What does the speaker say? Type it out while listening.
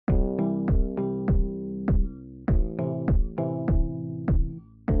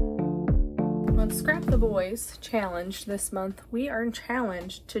Scrap the Boys challenge this month, we are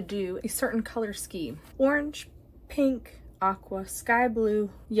challenged to do a certain color scheme. Orange, pink, aqua, sky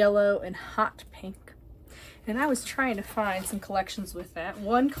blue, yellow, and hot pink. And I was trying to find some collections with that.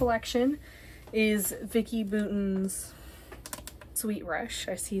 One collection is Vicki Boutin's Sweet Rush.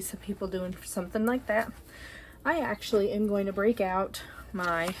 I see some people doing something like that. I actually am going to break out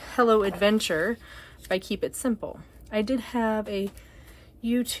my Hello Adventure by Keep It Simple. I did have a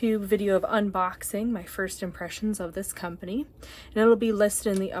YouTube video of unboxing my first impressions of this company, and it'll be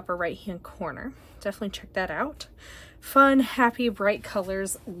listed in the upper right hand corner. Definitely check that out. Fun, happy, bright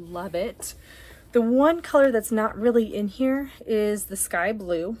colors, love it. The one color that's not really in here is the sky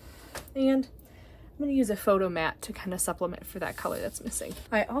blue, and I'm going to use a photo mat to kind of supplement for that color that's missing.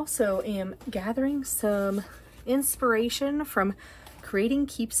 I also am gathering some inspiration from creating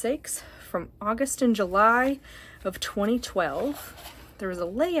keepsakes from August and July of 2012. There was a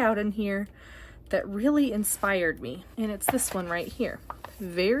layout in here that really inspired me, and it's this one right here.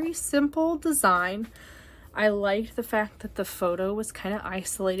 Very simple design. I liked the fact that the photo was kind of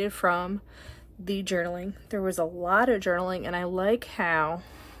isolated from the journaling. There was a lot of journaling, and I like how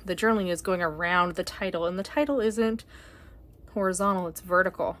the journaling is going around the title, and the title isn't horizontal, it's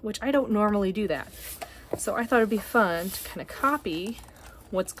vertical, which I don't normally do that. So I thought it'd be fun to kind of copy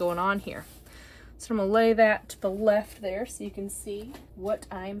what's going on here. So I'm gonna lay that to the left there so you can see what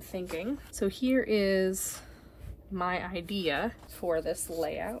I'm thinking. So here is my idea for this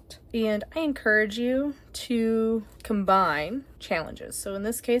layout. And I encourage you to combine challenges. So in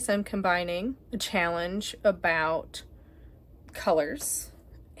this case, I'm combining a challenge about colors.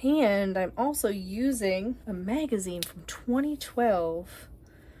 And I'm also using a magazine from 2012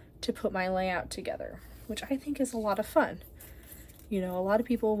 to put my layout together, which I think is a lot of fun. You know, a lot of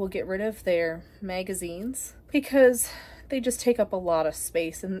people will get rid of their magazines because they just take up a lot of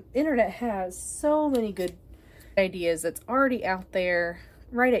space, and the internet has so many good ideas that's already out there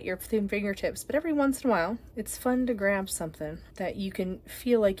right at your fingertips. But every once in a while, it's fun to grab something that you can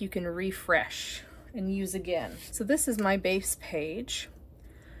feel like you can refresh and use again. So this is my base page.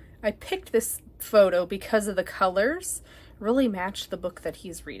 I picked this photo because of the colors really match the book that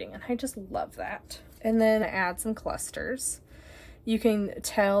he's reading, and I just love that. And then add some clusters. You can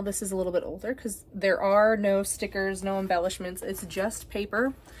tell this is a little bit older because there are no stickers, no embellishments. It's just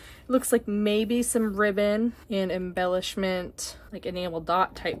paper. It looks like maybe some ribbon and embellishment, like enamel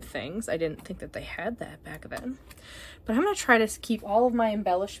dot type things. I didn't think that they had that back then. But I'm going to try to keep all of my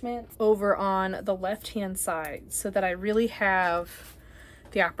embellishment over on the left-hand side so that I really have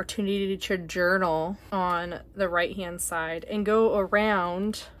the opportunity to journal on the right-hand side and go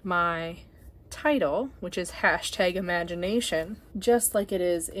around my title, which is #imagination, just like it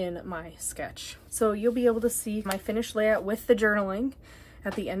is in my sketch. So you'll be able to see my finished layout with the journaling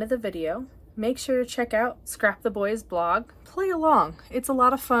at the end of the video. Make sure to check out Scrap the Boys blog. Play along. It's a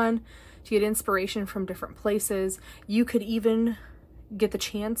lot of fun to get inspiration from different places. You could even get the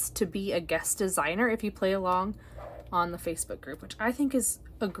chance to be a guest designer if you play along on the Facebook group, which I think is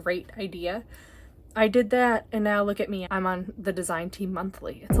a great idea. I did that, and now look at me. I'm on the design team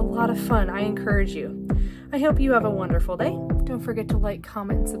monthly. It's a lot of fun. I encourage you. I hope you have a wonderful day. Don't forget to like,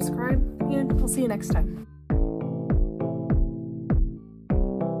 comment, and subscribe, and we'll see you next time.